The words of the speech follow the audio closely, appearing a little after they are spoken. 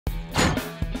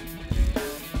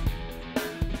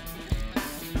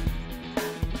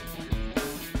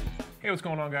what's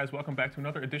going on, guys? Welcome back to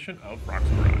another edition of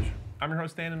RHOX Garage. I'm your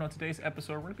host, Dan, and on today's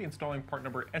episode, we're going to be installing part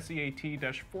number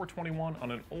SEAT-421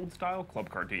 on an old-style Club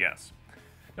Car DS.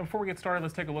 Now, before we get started,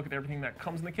 let's take a look at everything that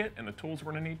comes in the kit and the tools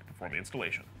we're going to need to perform the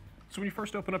installation. So when you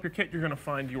first open up your kit, you're going to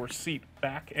find your seat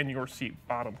back and your seat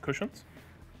bottom cushions.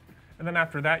 And then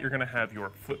after that, you're going to have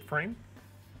your flip frame.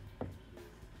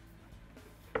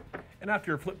 And after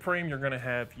your flip frame, you're going to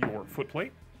have your foot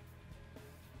plate.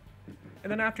 And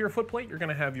then after your foot plate, you're going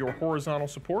to have your horizontal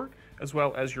support, as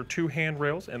well as your two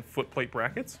handrails and foot plate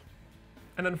brackets.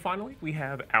 And then finally, we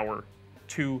have our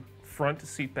two front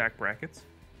seat back brackets,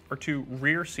 our two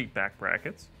rear seat back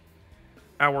brackets,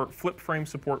 our flip frame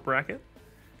support bracket,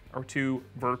 our two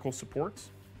vertical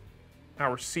supports,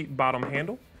 our seat bottom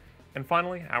handle, and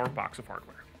finally, our box of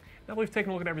hardware. Now that we've taken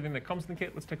a look at everything that comes in the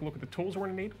kit, let's take a look at the tools we're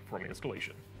going to need for the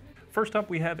installation. First up,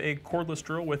 we have a cordless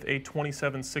drill with a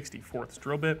 27/64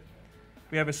 drill bit.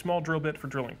 We have a small drill bit for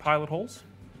drilling pilot holes.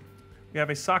 We have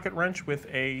a socket wrench with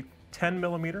a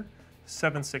 10mm,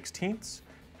 7/16,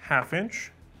 ½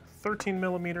 inch,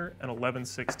 13mm, and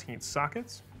 11/16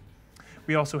 sockets.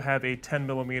 We also have a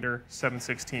 10mm,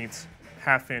 7/16,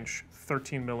 ½ inch,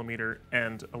 13mm,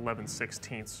 and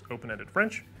 11/16 open-ended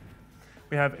wrench.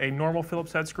 We have a normal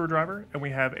Phillips head screwdriver, and we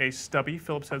have a stubby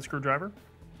Phillips head screwdriver.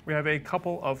 We have a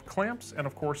couple of clamps, and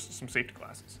of course, some safety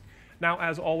glasses. Now,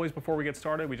 as always, before we get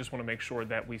started, we just want to make sure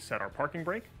that we set our parking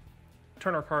brake,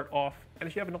 turn our cart off, and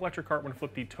if you have an electric cart, we're going to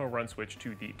flip the tow run switch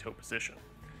to the tow position.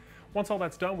 Once all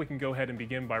that's done, we can go ahead and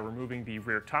begin by removing the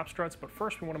rear top struts, but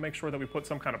first we want to make sure that we put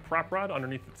some kind of prop rod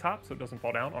underneath the top so it doesn't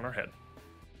fall down on our head.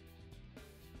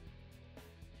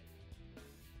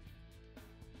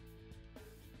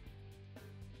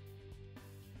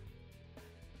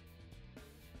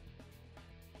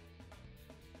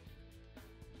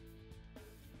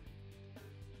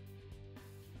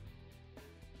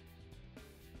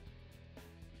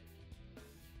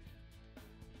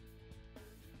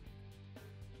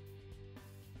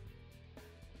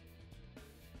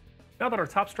 Now that our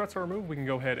top struts are removed, we can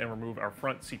go ahead and remove our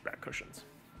front seat back cushions.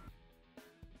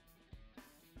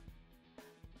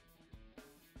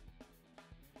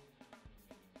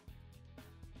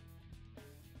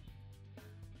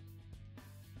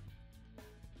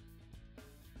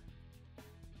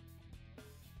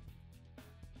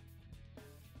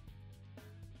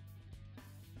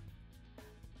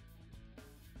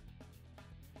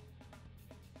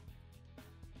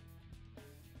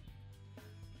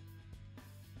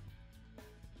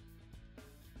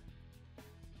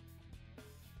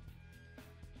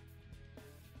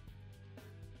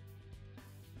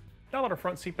 Now that our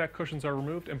front seat back cushions are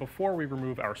removed, and before we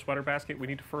remove our sweater basket, we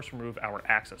need to first remove our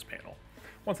access panel.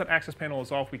 Once that access panel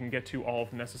is off, we can get to all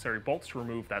of the necessary bolts to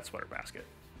remove that sweater basket.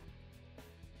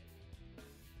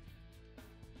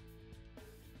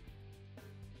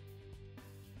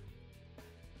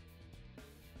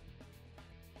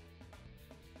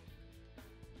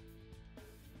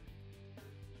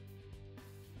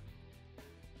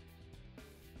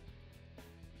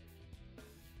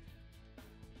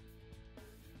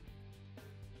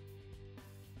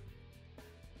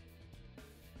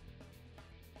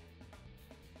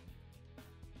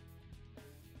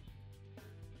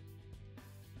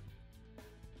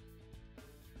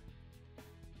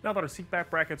 Now that our seat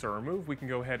back brackets are removed, we can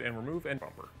go ahead and remove a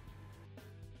bumper.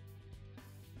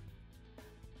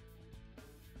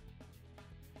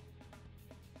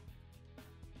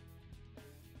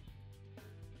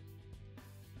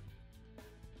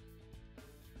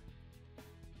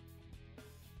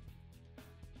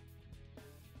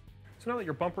 So now that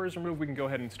your bumper is removed, we can go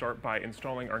ahead and start by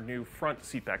installing our new front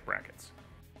seat back brackets.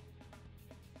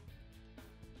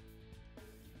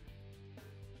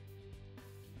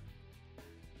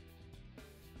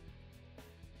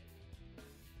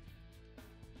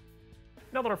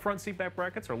 Now that our front seat back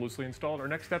brackets are loosely installed, our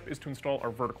next step is to install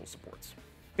our vertical supports.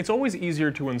 It's always easier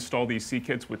to install these seat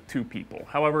kits with two people.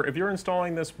 However, if you're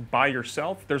installing this by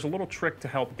yourself, there's a little trick to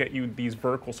help get you these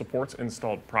vertical supports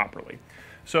installed properly.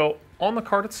 So on the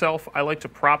cart itself, I like to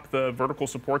prop the vertical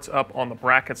supports up on the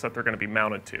brackets that they're going to be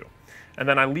mounted to. And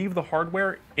then I leave the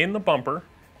hardware in the bumper,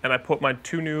 and I put my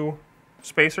two new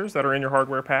spacers that are in your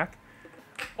hardware pack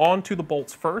onto the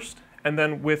bolts first. And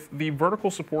then with the vertical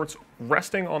supports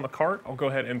resting on the cart, I'll go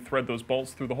ahead and thread those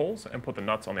bolts through the holes and put the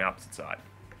nuts on the opposite side.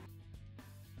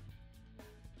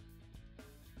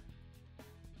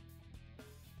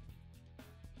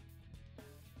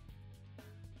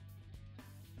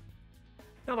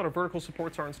 Now that our vertical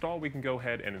supports are installed, we can go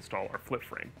ahead and install our flip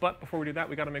frame. But before we do that,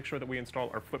 we got to make sure that we install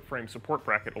our flip frame support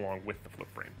bracket along with the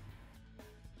flip frame.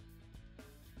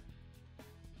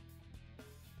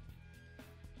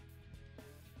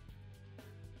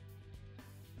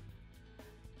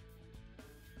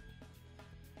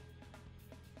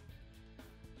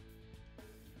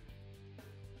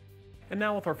 And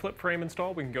now with our flip frame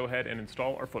installed, we can go ahead and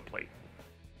install our footplate.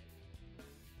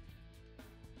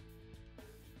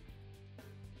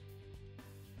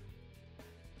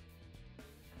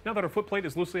 Now that our footplate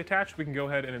is loosely attached, we can go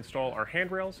ahead and install our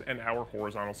handrails and our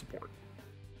horizontal support.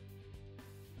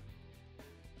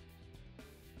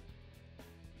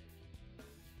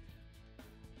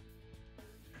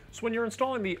 So when you're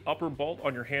installing the upper bolt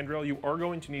on your handrail, you are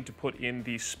going to need to put in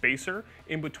the spacer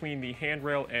in between the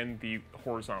handrail and the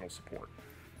horizontal support.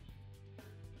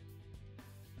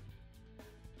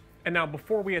 And now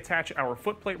before we attach our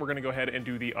footplate, we're going to go ahead and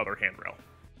do the other handrail.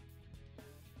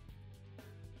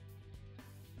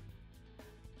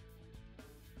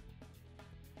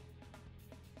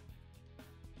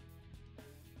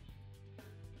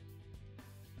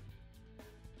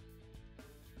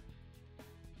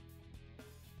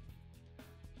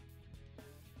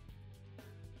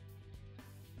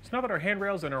 So now that our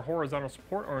handrails and our horizontal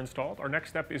support are installed, our next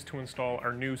step is to install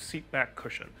our new seat back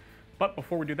cushion. But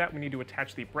before we do that, we need to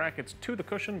attach the brackets to the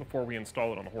cushion before we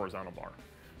install it on the horizontal bar.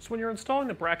 So when you're installing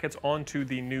the brackets onto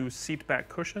the new seat back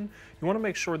cushion, you want to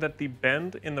make sure that the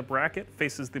bend in the bracket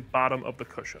faces the bottom of the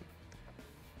cushion.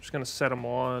 Just going to set them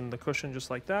on the cushion just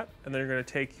like that, and then you're going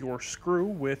to take your screw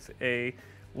with a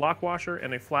lock washer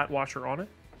and a flat washer on it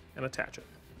and attach it.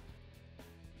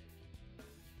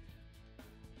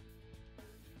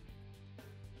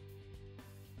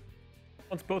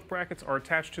 Once both brackets are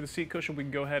attached to the seat cushion, we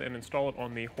can go ahead and install it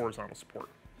on the horizontal support.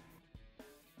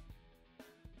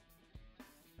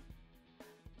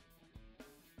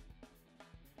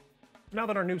 Now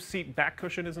that our new seat back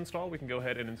cushion is installed, we can go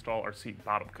ahead and install our seat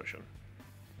bottom cushion.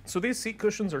 So these seat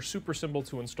cushions are super simple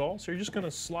to install, so you're just going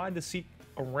to slide the seat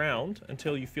around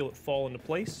until you feel it fall into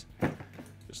place,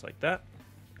 just like that.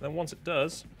 And then once it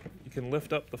does, you can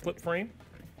lift up the flip frame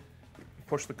and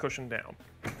push the cushion down.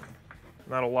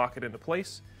 And that'll lock it into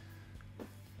place.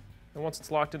 And once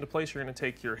it's locked into place, you're going to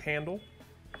take your handle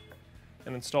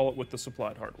and install it with the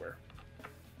supplied hardware.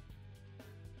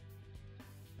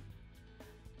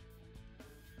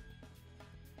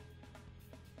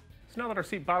 So now that our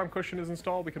seat bottom cushion is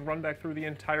installed, we can run back through the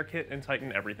entire kit and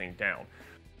tighten everything down.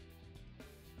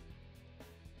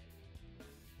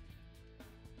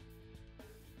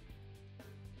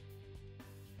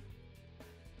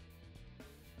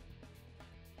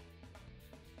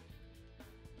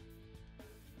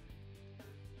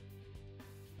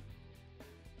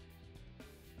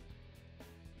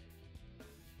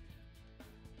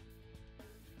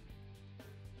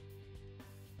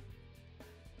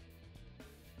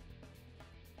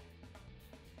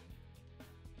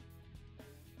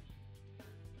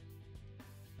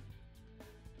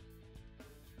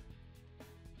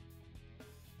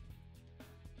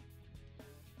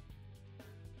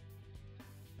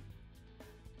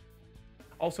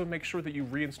 Also, make sure that you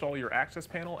reinstall your access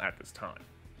panel at this time.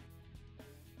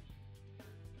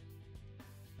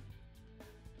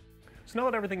 So now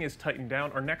that everything is tightened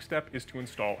down, our next step is to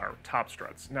install our top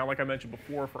struts. Now, like I mentioned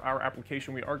before, for our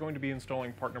application, we are going to be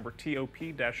installing part number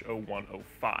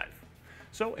TOP-0105.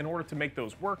 So in order to make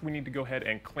those work, we need to go ahead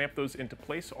and clamp those into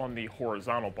place on the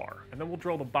horizontal bar. And then we'll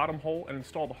drill the bottom hole and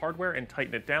install the hardware and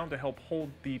tighten it down to help hold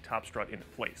the top strut into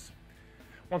place.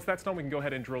 Once that's done, we can go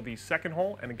ahead and drill the second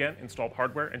hole and again install the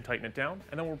hardware and tighten it down,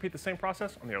 and then we'll repeat the same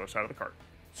process on the other side of the cart.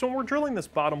 So when we're drilling this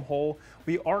bottom hole,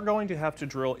 we are going to have to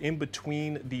drill in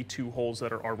between the two holes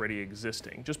that are already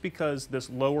existing, just because this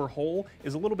lower hole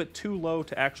is a little bit too low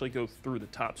to actually go through the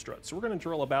top strut. So we're going to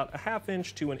drill about a ½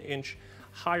 inch to an inch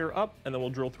higher up, and then we'll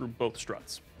drill through both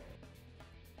struts.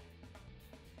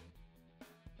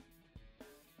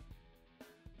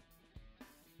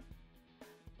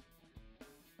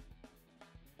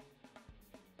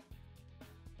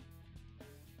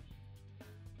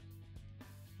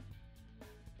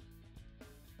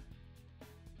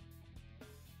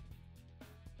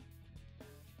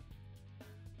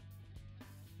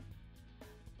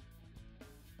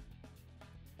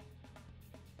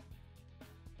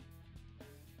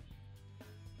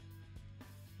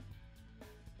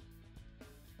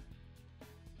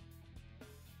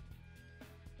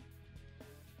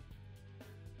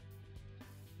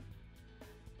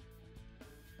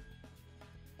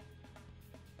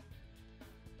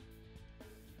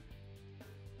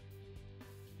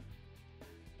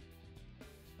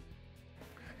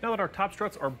 Now that our top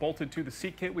struts are bolted to the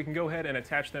seat kit, we can go ahead and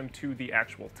attach them to the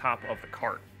actual top of the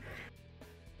cart.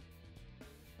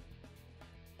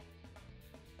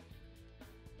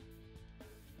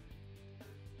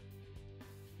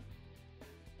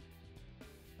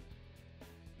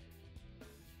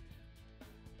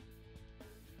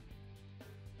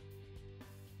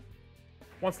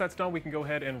 Once that's done, we can go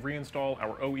ahead and reinstall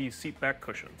our OE seat back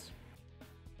cushions.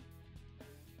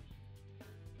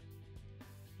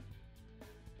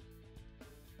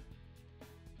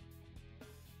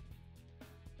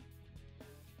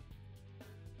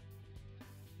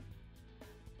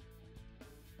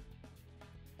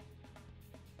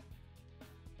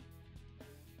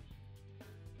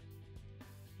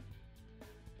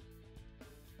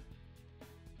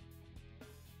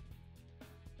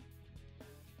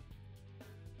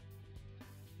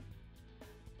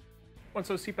 Once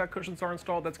those seatback cushions are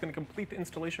installed, that's going to complete the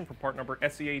installation for part number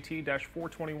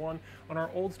SEAT-421 on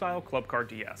our old-style Club Car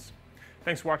DS.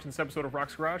 Thanks for watching this episode of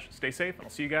RHOX Garage. Stay safe, and I'll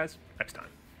see you guys next time.